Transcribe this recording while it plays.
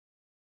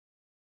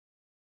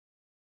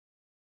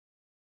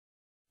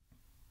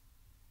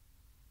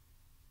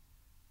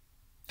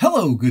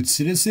Hello, good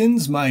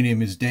citizens. My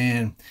name is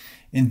Dan.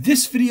 In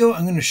this video,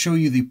 I'm going to show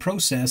you the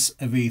process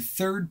of a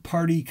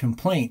third-party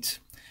complaint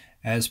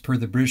as per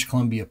the British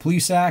Columbia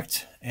Police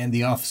Act and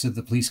the Office of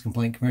the Police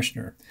Complaint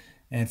Commissioner.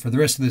 And for the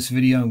rest of this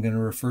video, I'm going to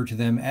refer to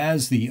them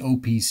as the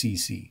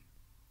OPCC.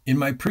 In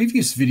my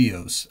previous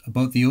videos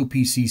about the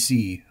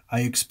OPCC,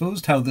 I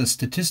exposed how the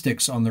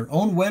statistics on their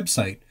own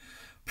website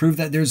prove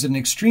that there's an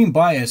extreme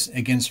bias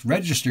against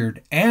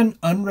registered and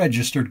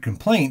unregistered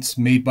complaints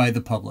made by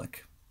the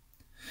public.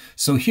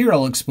 So here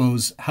I'll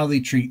expose how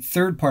they treat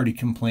third-party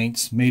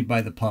complaints made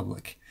by the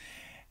public.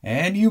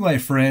 And you, my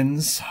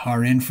friends,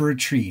 are in for a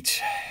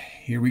treat.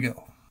 Here we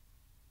go.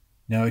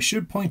 Now I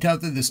should point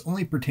out that this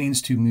only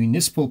pertains to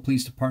municipal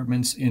police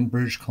departments in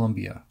British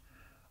Columbia.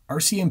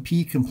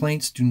 RCMP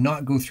complaints do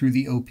not go through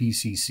the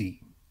OPCC.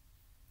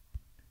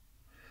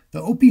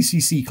 The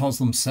OPCC calls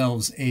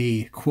themselves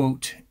a,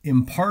 quote,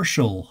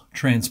 impartial,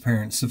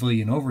 transparent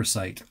civilian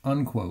oversight,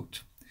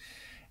 unquote.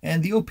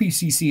 And the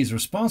OPCC is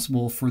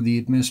responsible for the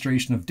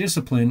administration of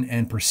discipline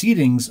and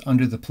proceedings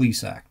under the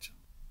Police Act.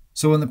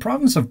 So in the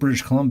province of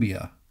British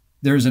Columbia,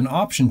 there is an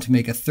option to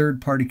make a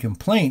third-party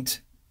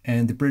complaint,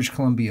 and the British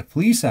Columbia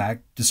Police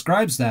Act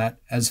describes that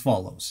as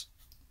follows.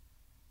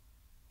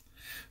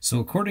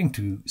 So according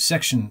to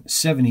Section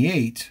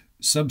 78,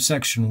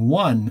 subsection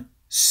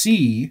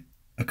 1C,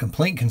 a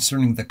complaint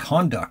concerning the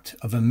conduct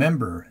of a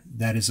member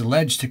that is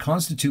alleged to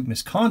constitute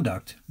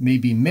misconduct may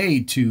be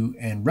made to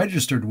and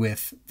registered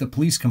with the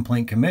Police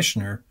Complaint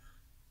Commissioner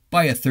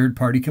by a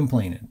third-party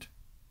complainant.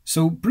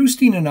 So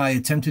Brustein and I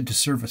attempted to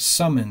serve a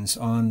summons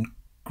on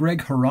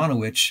Greg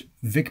Horonowich,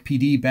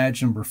 VicPD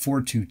badge number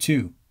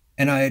 422,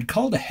 and I had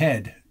called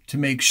ahead to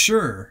make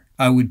sure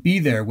I would be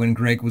there when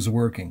Greg was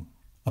working.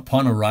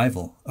 Upon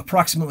arrival,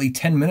 approximately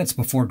 10 minutes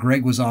before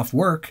Greg was off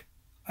work,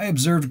 I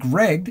observed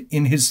Greg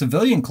in his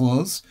civilian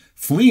clothes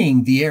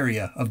fleeing the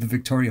area of the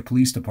Victoria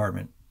Police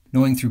Department,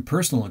 knowing through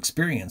personal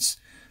experience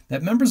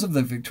that members of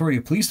the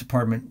Victoria Police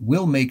Department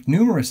will make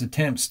numerous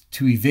attempts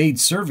to evade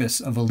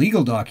service of a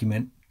legal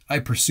document. I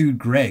pursued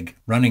Greg,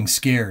 running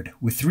scared,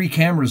 with 3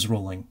 cameras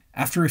rolling.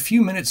 After a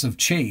few minutes of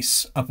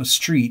chase up a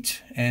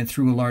street and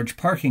through a large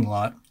parking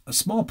lot, a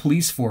small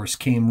police force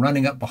came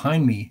running up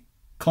behind me,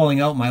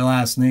 calling out my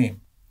last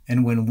name.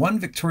 And when one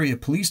Victoria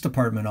Police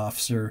Department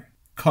officer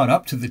caught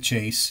up to the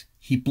chase,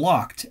 he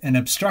blocked and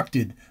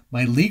obstructed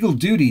my legal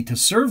duty to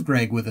serve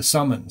Greg with a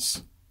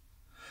summons.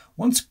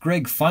 Once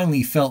Greg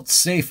finally felt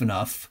safe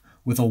enough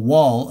with a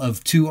wall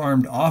of 2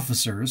 armed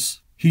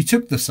officers, he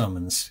took the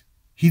summons.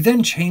 He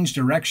then changed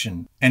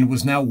direction and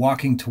was now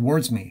walking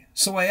towards me.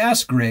 So I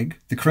asked Greg,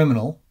 the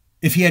criminal,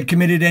 if he had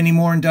committed any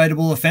more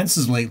indictable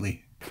offenses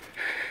lately.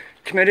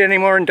 Committed any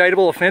more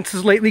indictable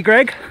offenses lately,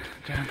 Greg?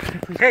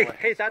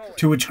 Hey, that's...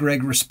 To which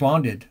Greg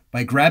responded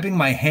by grabbing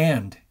my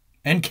hand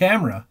and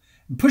camera,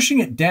 pushing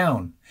it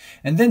down,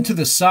 and then to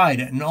the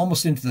side and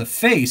almost into the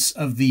face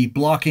of the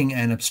blocking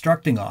and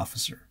obstructing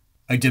officer.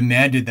 I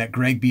demanded that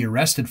Greg be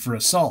arrested for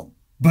assault,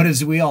 but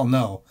as we all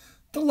know,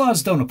 the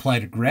laws don't apply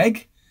to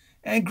Greg,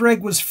 and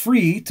Greg was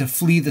free to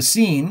flee the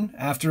scene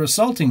after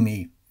assaulting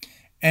me,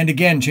 and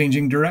again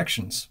changing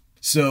directions.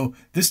 So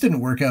this didn't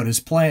work out as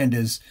planned,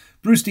 as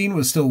Brustein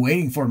was still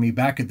waiting for me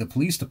back at the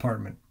police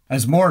department.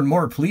 As more and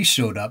more police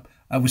showed up,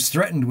 I was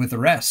threatened with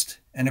arrest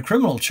and a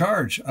criminal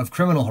charge of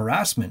criminal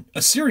harassment,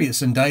 a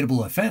serious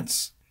indictable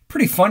offense.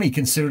 Pretty funny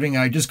considering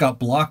I just got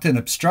blocked and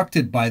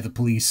obstructed by the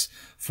police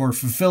for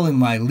fulfilling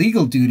my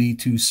legal duty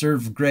to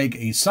serve Greg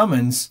a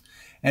summons,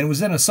 and was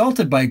then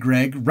assaulted by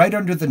Greg right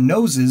under the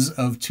noses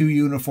of 2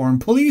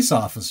 uniformed police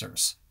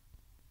officers.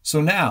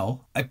 So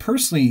now, I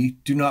personally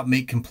do not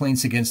make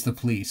complaints against the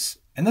police,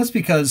 and that's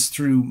because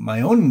through my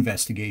own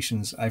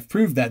investigations, I've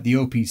proved that the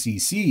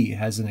OPCC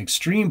has an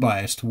extreme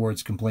bias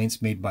towards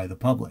complaints made by the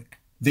public.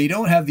 They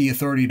don't have the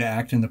authority to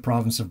act in the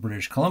province of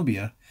British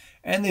Columbia,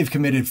 and they've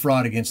committed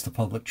fraud against the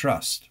public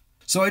trust.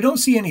 So I don't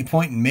see any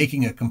point in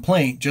making a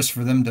complaint just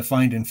for them to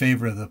find in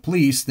favor of the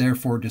police,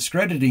 therefore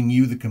discrediting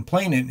you, the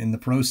complainant, in the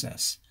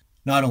process.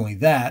 Not only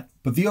that,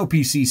 but the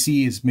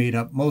OPCC is made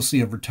up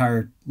mostly of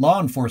retired law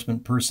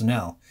enforcement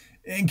personnel,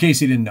 in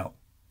case you didn't know.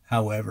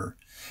 However,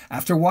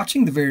 after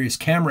watching the various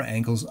camera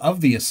angles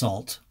of the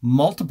assault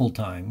multiple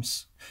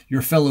times,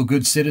 your fellow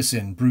good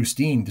citizen,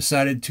 Brustein,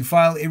 decided to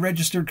file a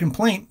registered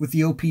complaint with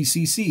the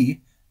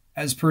OPCC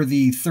as per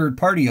the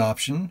third-party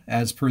option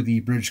as per the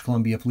British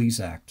Columbia Police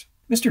Act.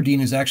 Mr. Dean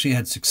has actually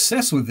had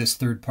success with this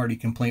third-party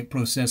complaint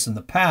process in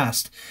the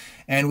past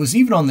and was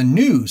even on the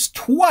news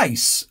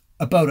twice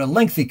about a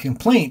lengthy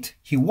complaint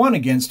he won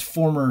against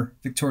former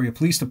Victoria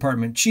Police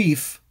Department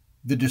Chief,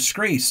 the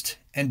disgraced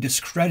and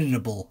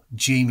discreditable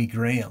Jamie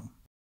Graham.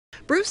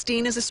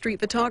 Brustein is a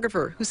street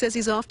photographer who says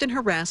he's often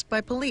harassed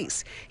by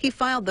police. He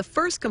filed the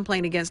first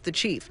complaint against the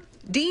chief.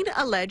 Dean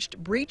alleged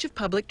breach of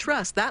public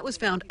trust. That was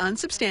found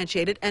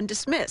unsubstantiated and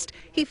dismissed.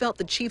 He felt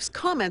the chief's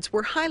comments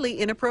were highly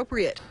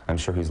inappropriate. I'm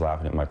sure he's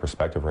laughing at my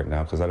perspective right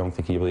now because I don't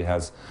think he really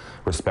has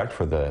respect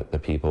for the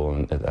people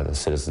and the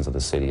citizens of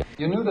the city.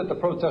 You knew that the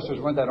protesters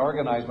weren't that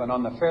organized when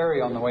on the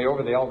ferry on the way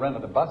over they all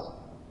rented a bus.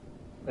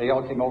 They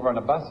all came over on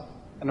a bus.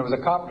 and there was a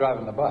cop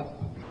driving the bus.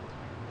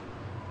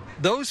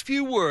 Those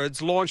few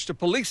words launched a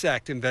Police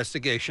Act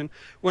investigation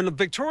when a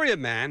Victoria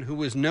man who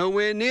was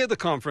nowhere near the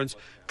conference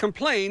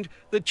complained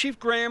that Chief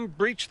Graham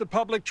breached the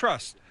public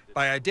trust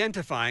by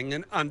identifying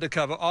an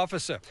undercover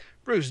officer.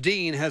 Bruce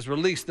Dean has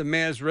released the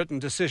mayor's written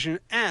decision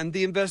and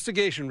the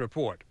investigation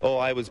report. Oh,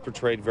 I was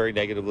portrayed very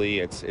negatively.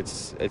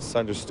 It's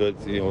understood.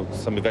 You know,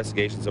 some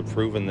investigations have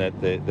proven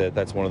that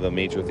that's one of the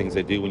major things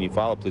they do when you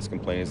file a police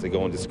complaint is they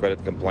go and discredit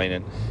the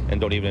complainant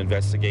and don't even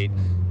investigate.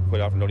 Quite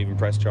often don't even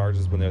press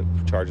charges when the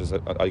charges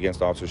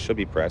against officers should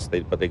be pressed,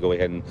 but they go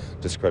ahead and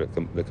discredit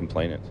the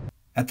complainant.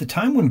 At the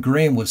time when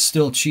Graham was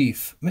still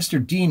chief,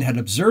 Mr. Dean had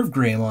observed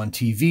Graham on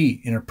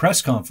TV in a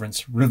press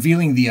conference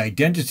revealing the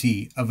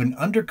identity of an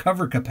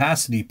undercover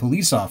capacity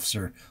police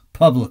officer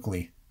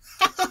publicly.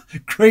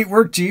 Great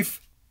work,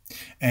 Chief!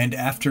 And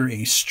after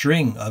a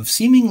string of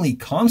seemingly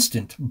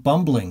constant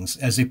bumblings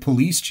as a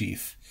police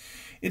chief,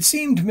 it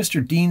seemed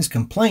Mr. Dean's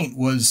complaint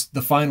was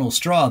the final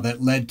straw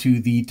that led to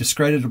the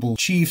discreditable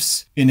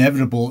chief's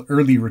inevitable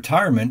early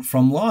retirement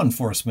from law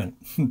enforcement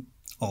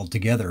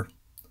altogether.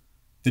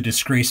 The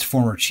disgraced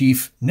former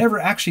chief never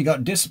actually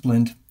got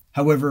disciplined.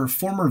 However,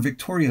 former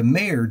Victoria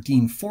Mayor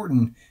Dean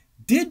Fortin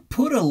did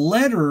put a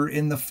letter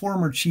in the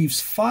former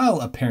chief's file,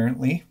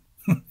 apparently.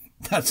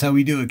 That's how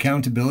we do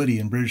accountability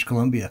in British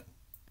Columbia.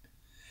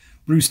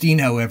 Bruce Dean,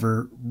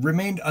 however,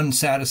 remained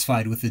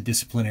unsatisfied with the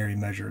disciplinary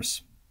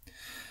measures.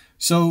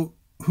 So,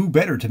 who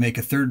better to make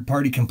a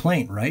third-party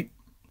complaint, right?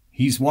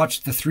 He's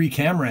watched the 3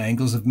 camera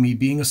angles of me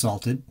being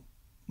assaulted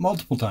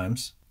multiple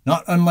times,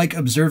 not unlike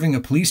observing a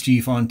police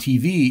chief on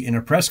TV in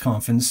a press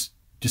conference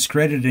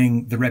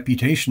discrediting the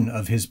reputation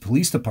of his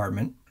police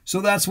department.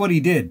 So that's what he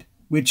did,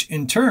 which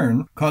in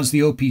turn caused the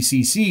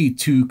OPCC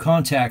to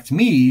contact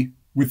me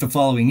with the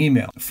following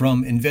email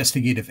from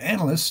investigative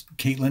analyst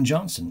Caitlin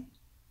Johnson.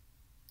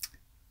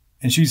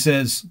 And she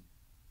says,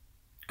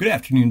 "Good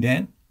afternoon,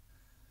 Dan.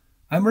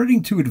 I'm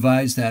writing to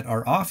advise that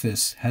our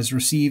office has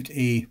received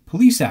a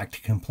Police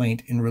Act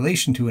complaint in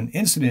relation to an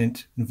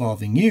incident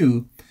involving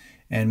you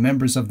and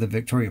members of the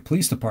Victoria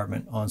Police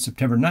Department on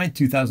September 9,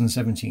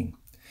 2017.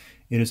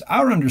 It is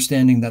our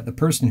understanding that the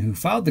person who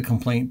filed the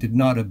complaint did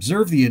not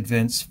observe the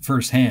events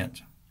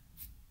firsthand.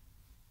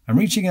 I'm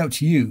reaching out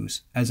to you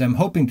as I'm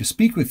hoping to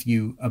speak with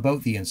you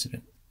about the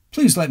incident.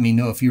 Please let me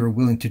know if you are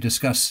willing to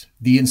discuss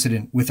the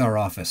incident with our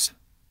office.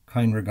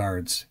 Kind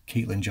regards,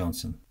 Caitlin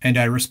Johnson." And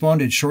I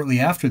responded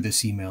shortly after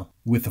this email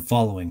with the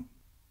following.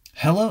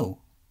 "Hello.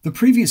 The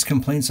previous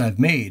complaints I've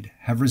made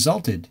have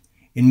resulted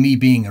in me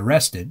being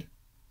arrested,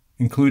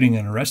 including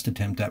an arrest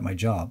attempt at my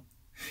job,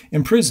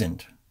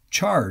 imprisoned,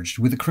 charged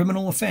with a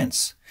criminal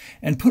offense,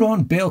 and put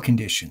on bail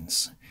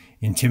conditions,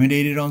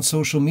 intimidated on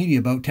social media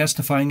about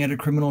testifying at a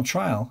criminal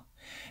trial,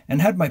 and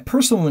had my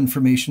personal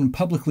information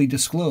publicly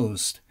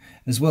disclosed,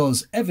 as well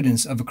as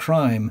evidence of a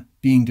crime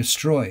being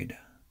destroyed.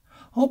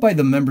 All by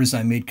the members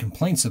I made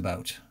complaints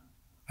about.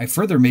 I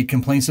further made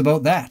complaints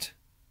about that.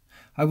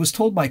 I was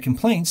told my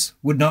complaints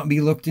would not be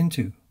looked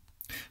into.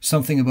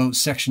 Something about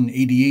Section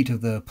 88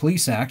 of the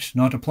Police Act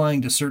not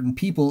applying to certain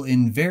people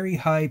in very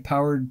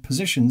high-powered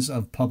positions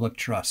of public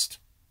trust.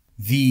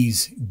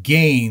 These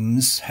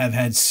games have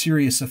had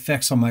serious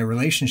effects on my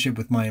relationship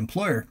with my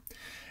employer,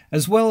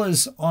 as well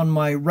as on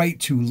my right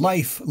to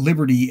life,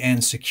 liberty,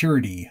 and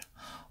security.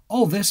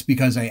 All this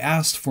because I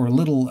asked for a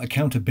little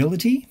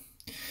accountability?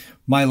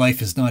 My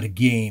life is not a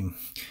game.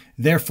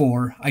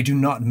 Therefore, I do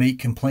not make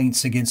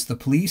complaints against the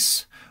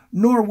police,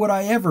 nor would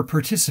I ever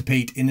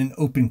participate in an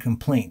open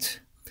complaint.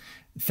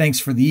 Thanks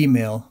for the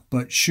email,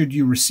 but should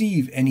you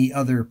receive any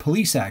other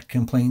Police Act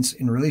complaints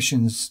in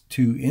relation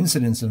to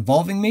incidents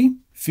involving me,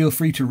 feel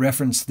free to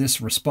reference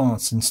this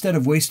response instead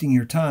of wasting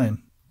your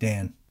time,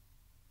 Dan."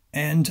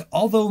 And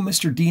although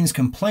Mr. Dean's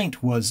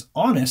complaint was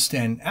honest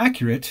and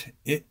accurate,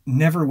 it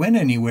never went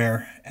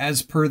anywhere,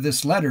 as per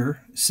this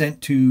letter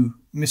sent to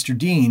Mr.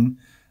 Dean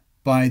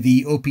by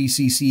the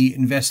OPCC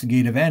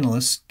investigative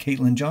analyst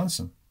Caitlin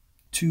Johnson.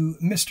 To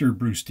Mr.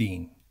 Bruce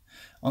Dean.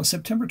 On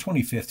September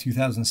 25,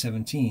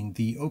 2017,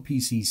 the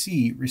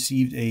OPCC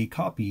received a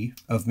copy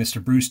of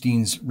Mr. Bruce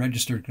Dean's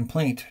registered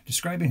complaint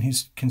describing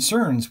his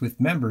concerns with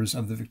members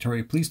of the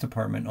Victoria Police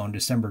Department on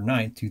December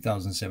 9,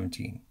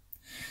 2017.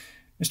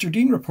 Mr.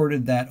 Dean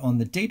reported that on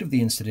the date of the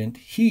incident,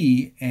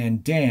 he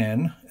and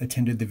Dan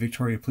attended the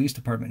Victoria Police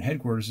Department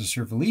headquarters to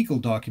serve a legal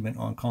document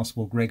on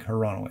Constable Greg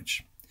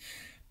Haronowich.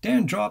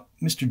 Dan dropped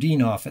Mr.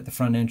 Dean off at the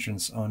front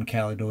entrance on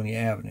Caledonia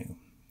Avenue.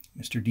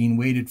 Mr. Dean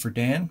waited for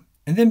Dan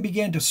and then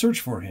began to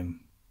search for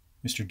him.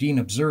 Mr. Dean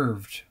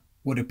observed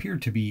what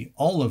appeared to be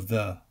all of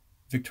the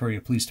Victoria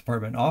Police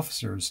Department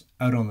officers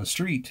out on the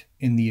street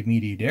in the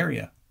immediate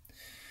area.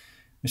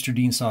 Mr.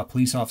 Dean saw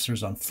police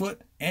officers on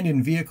foot and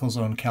in vehicles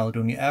on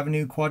Caledonia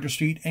Avenue, Quadra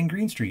Street, and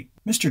Green Street.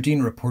 Mr.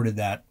 Dean reported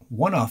that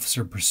one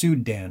officer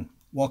pursued Dan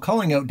while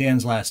calling out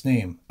Dan's last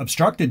name,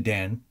 obstructed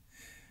Dan,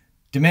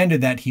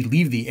 demanded that he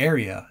leave the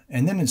area,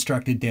 and then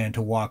instructed Dan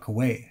to walk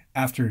away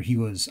after he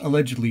was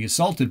allegedly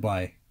assaulted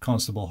by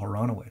Constable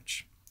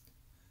Haronowich.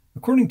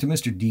 According to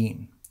Mr.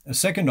 Dean, a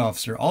second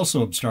officer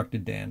also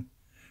obstructed Dan,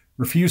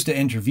 refused to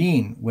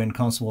intervene when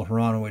Constable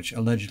Hronowicz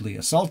allegedly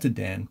assaulted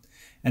Dan,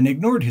 and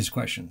ignored his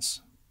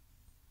questions.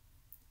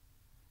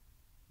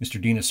 Mr.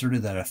 Dean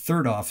asserted that a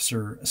third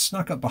officer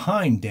snuck up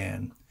behind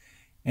Dan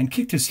and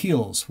kicked his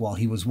heels while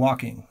he was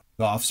walking.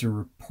 The officer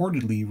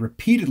reportedly,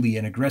 repeatedly,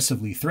 and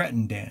aggressively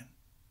threatened Dan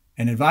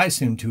and advised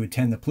him to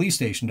attend the police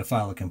station to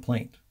file a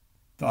complaint.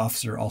 The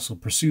officer also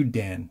pursued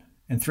Dan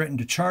and threatened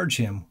to charge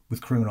him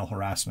with criminal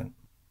harassment.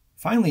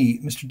 Finally,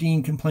 Mr.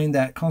 Dean complained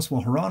that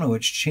Constable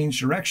Hronowicz changed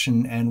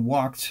direction and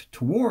walked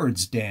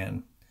towards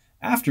Dan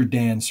after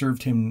Dan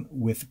served him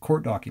with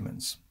court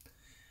documents.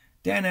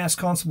 Dan asked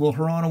Constable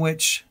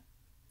Hronowicz,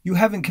 "You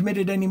haven't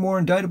committed any more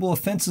indictable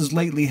offenses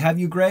lately, have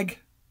you, Greg?"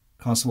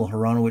 Constable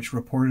Hronowicz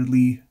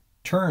reportedly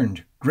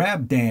turned,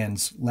 grabbed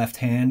Dan's left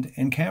hand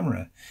and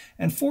camera,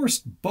 and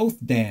forced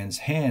both Dan's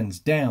hands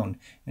down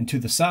and to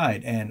the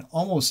side and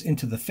almost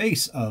into the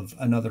face of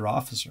another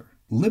officer.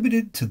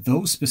 Limited to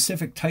those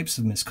specific types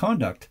of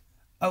misconduct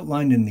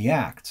outlined in the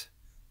Act,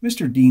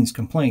 Mr. Dean's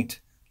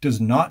complaint does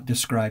not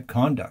describe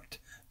conduct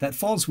that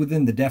falls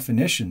within the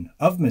definition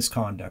of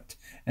misconduct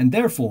and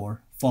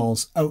therefore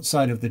falls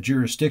outside of the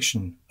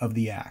jurisdiction of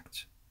the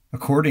Act.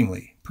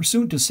 Accordingly,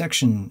 pursuant to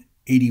Section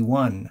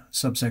 81,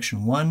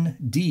 subsection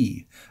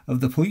 1D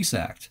of the Police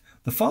Act,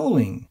 the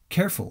following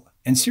careful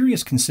and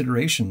serious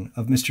consideration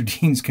of Mr.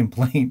 Dean's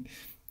complaint,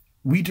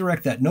 we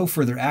direct that no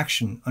further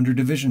action under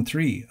Division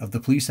 3 of the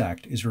Police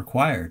Act is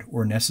required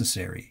or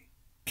necessary.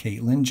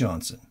 Caitlin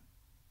Johnson.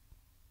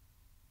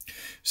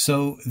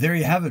 So there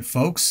you have it,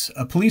 folks.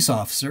 A police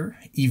officer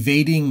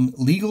evading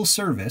legal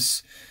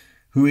service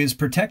who is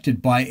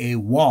protected by a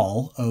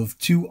wall of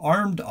two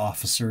armed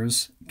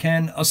officers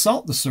can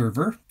assault the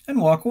server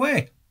and walk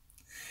away.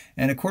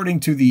 And according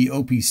to the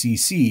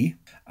OPCC,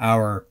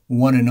 our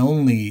one and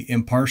only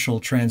impartial,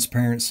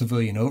 transparent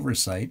civilian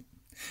oversight,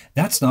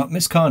 that's not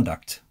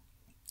misconduct.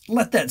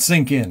 Let that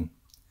sink in.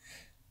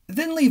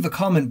 Then leave a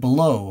comment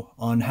below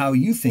on how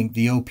you think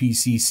the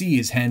OPCC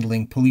is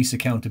handling police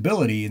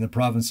accountability in the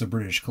province of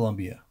British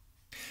Columbia.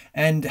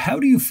 And how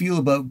do you feel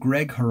about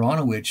Greg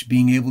Hronowicz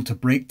being able to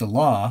break the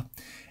law?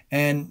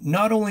 And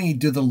not only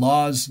do the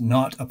laws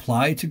not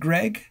apply to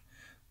Greg,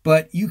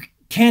 but you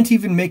can't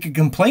even make a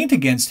complaint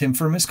against him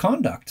for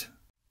misconduct.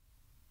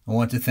 I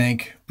want to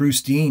thank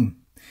Bruce Dean.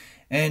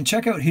 And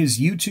check out his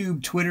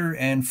YouTube, Twitter,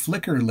 and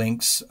Flickr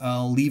links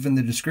I'll leave in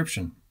the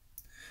description.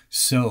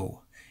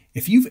 So,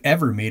 if you've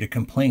ever made a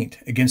complaint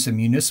against a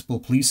municipal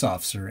police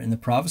officer in the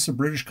province of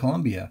British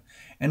Columbia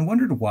and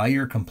wondered why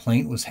your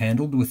complaint was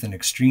handled with an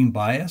extreme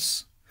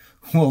bias,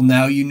 well,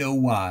 now you know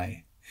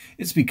why.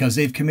 It's because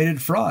they've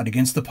committed fraud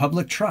against the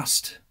public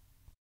trust.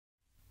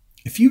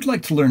 If you'd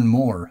like to learn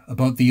more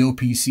about the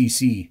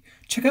OPCC,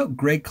 check out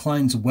Greg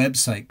Klein's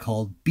website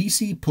called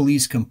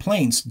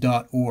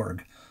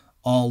bcpolicecomplaints.org.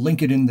 I'll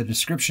link it in the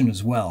description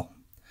as well.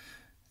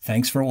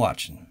 Thanks for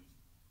watching.